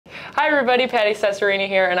Hi everybody, Patty Cesarini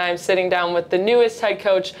here, and I'm sitting down with the newest head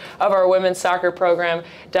coach of our women's soccer program,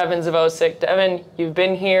 Devin Zvosec. Devin, you've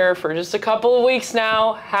been here for just a couple of weeks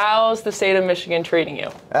now. How's the state of Michigan treating you?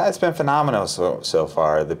 It's been phenomenal so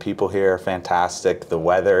far. The people here are fantastic. The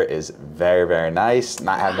weather is very, very nice.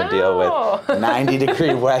 Not having to deal with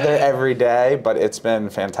 90-degree weather every day, but it's been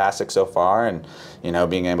fantastic so far, and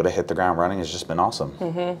being able to hit the ground running has just been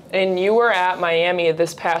awesome. And you were at Miami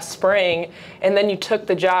this past spring, and then you took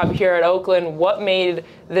the job here at Oakland. What made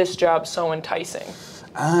this job so enticing?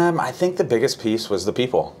 I think the biggest piece was the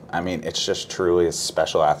people. I mean, it's just truly a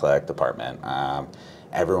special athletic department.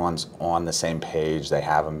 Everyone's on the same page. They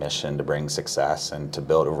have a mission to bring success and to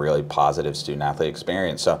build a really positive student-athlete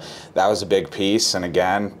experience. So that was a big piece. And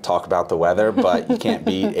again, talk about the weather, but you can't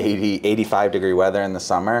beat 85-degree weather in the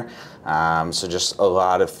summer. So just a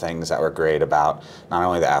lot of things that were great about not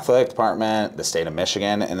only the athletic department, the state of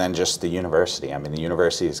Michigan, and then just the university. I mean, the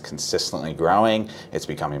university is consistently growing. It's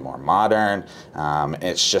becoming more modern.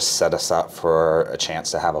 It's just set us up for a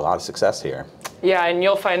chance to have a lot of success here. Yeah, and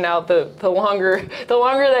you'll find out the longer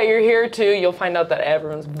that you're here too, you'll find out that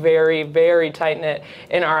everyone's very, very tight-knit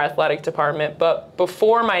in our athletic department. But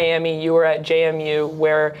before Miami, you were at JMU,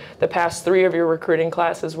 where the past 3 of your recruiting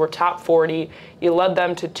classes were top 40. You led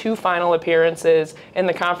them to 2 final appearances in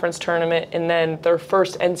the conference tournament and then their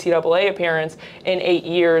first NCAA appearance in 8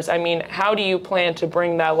 years. I mean, how do you plan to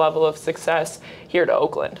bring that level of success here to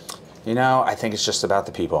Oakland? I think it's just about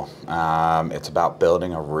the people. It's about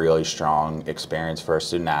building a really strong experience for our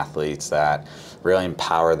student athletes that really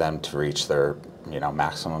empower them to reach their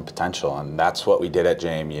maximum potential. And that's what we did at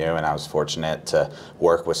JMU, and I was fortunate to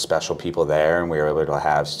work with special people there, and we were able to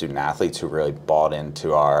have student athletes who really bought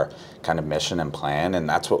into our kind of mission and plan, and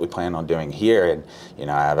that's what we plan on doing here. And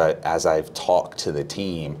as I've talked to the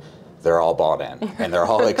team, they're all bought in and they're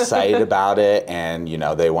all excited about it, and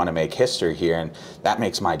they want to make history here, and that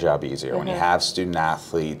makes my job easier. When you have student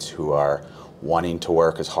athletes who are wanting to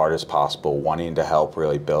work as hard as possible, wanting to help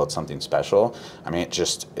really build something special. I mean,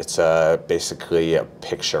 it's basically a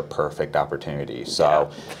picture perfect opportunity.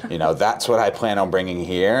 So, that's what I plan on bringing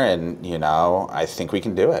here, and I think we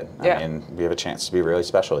can do it. I mean, we have a chance to be really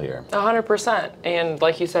special here. 100%. And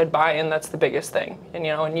like you said, buy-in, that's the biggest thing. And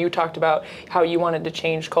and you talked about how you wanted to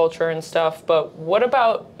change culture and stuff, but what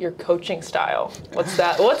about your coaching style? What's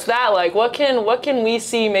that like? What can we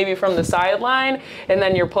see maybe from the sideline, and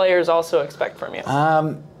then your players also expect from you?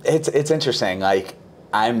 It's interesting. Like,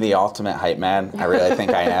 I'm the ultimate hype man. I really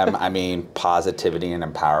think I am. I mean, positivity and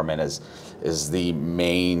empowerment is the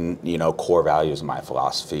main, core values of my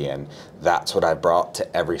philosophy, and that's what I brought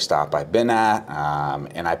to every stop I've been at,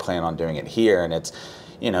 and I plan on doing it here. And it's,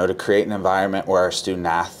 to create an environment where our student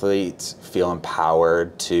athletes feel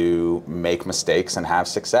empowered to make mistakes and have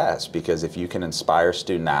success. Because if you can inspire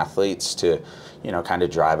student athletes to, kind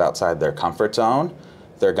of drive outside their comfort zone,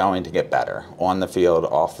 they're going to get better on the field,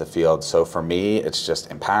 off the field. So for me, it's just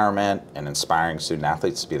empowerment and inspiring student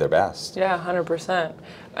athletes to be their best. Yeah, 100%.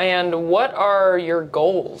 And what are your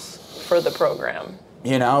goals for the program?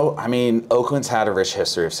 I mean, Oakland's had a rich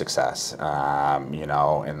history of success. In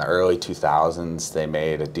the early 2000s, they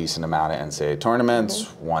made a decent amount of NCAA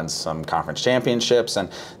tournaments, won some conference championships, and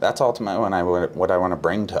that's ultimately what I want to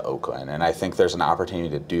bring to Oakland. And I think there's an opportunity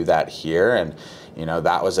to do that here. And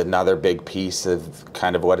that was another big piece of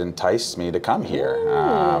kind of what enticed me to come here.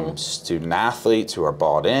 Student athletes who are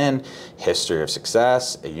bought in, history of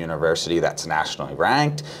success, a university that's nationally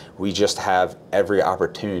ranked. We just have every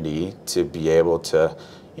opportunity to be able to,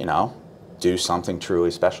 do something truly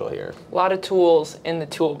special here. A lot of tools in the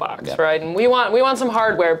toolbox, right? And we want some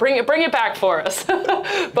hardware. Bring it back for us.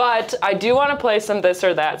 But I do want to play some this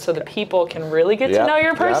or that so the people can really get to know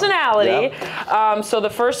your personality. So the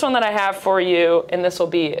first one that I have for you, and it'll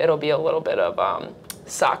be a little bit of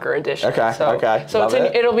soccer edition. Okay. So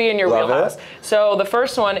it'll be in your wheelhouse. So the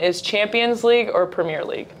first one is Champions League or Premier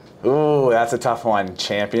League? Ooh, that's a tough one.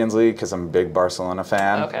 Champions League, because I'm a big Barcelona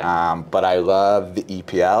fan. Okay. But I love the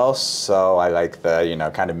EPL, so I like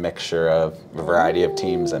the kind of mixture of a variety of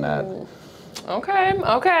teams in it.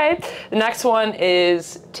 Okay. The next one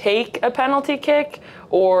is take a penalty kick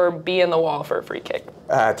or be in the wall for a free kick.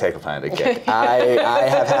 Take a penalty kick. I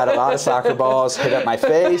have had a lot of soccer balls hit up my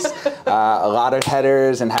face, a lot of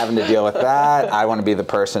headers, and having to deal with that. I want to be the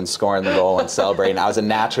person scoring the goal and celebrating. I was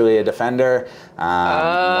naturally a defender when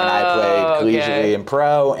I played collegiately and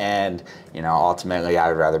pro, and ultimately I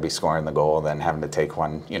would rather be scoring the goal than having to take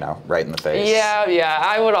one, right in the face. Yeah.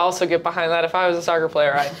 I would also get behind that. If I was a soccer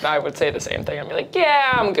player, I would say the same thing. I'd be like,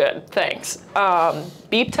 yeah, I'm good, thanks.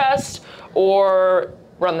 Beep test or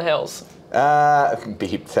run the hills?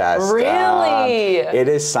 Beep test. Really? It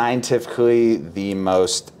is scientifically the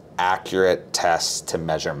most accurate test to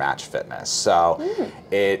measure match fitness. So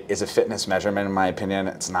it is a fitness measurement, in my opinion.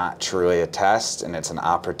 It's not truly a test, and it's an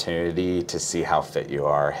opportunity to see how fit you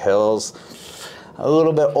are. Hills, a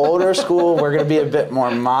little bit older school. We're going to be a bit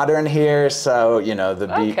more modern here. So, you know, the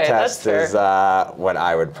beep test is what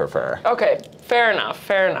I would prefer. Okay, fair enough,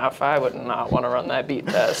 fair enough. I would not want to run that beep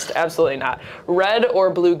test. Absolutely not. Red or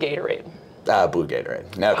blue Gatorade? Blue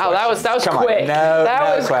Gatorade. No Wow, questions. that was Come quick. On. No,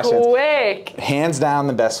 that was questions. quick. Hands down,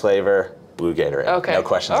 the best flavor, blue Gatorade. Okay. No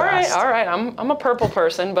questions asked. All right. I'm a purple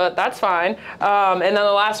person, but that's fine. And then the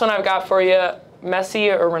last one I've got for you,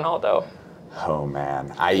 Messi or Ronaldo? Oh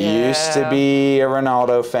man, I used to be a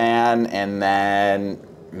Ronaldo fan, and then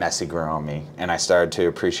Messi grew on me, and I started to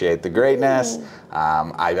appreciate the greatness.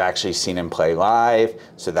 I've actually seen him play live,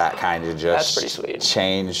 so that kind of just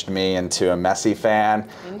changed me into a Messi fan.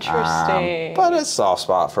 Interesting. But a soft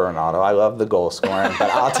spot for Ronaldo. I love the goal scoring, but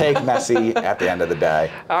I'll take Messi at the end of the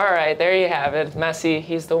day. All right, there you have it. Messi,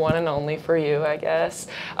 he's the one and only for you, I guess.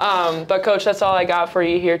 But Coach, that's all I got for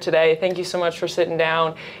you here today. Thank you so much for sitting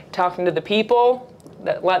down, talking to the people,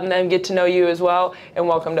 letting them get to know you as well, and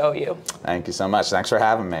welcome to OU. Thank you so much. Thanks for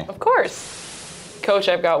having me. Of course. Coach,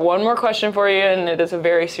 I've got one more question for you, and it is a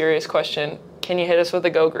very serious question. Can you hit us with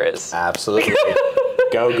a Go Grizz? Absolutely.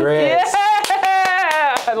 Go Grizz.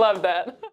 Yeah! I love that.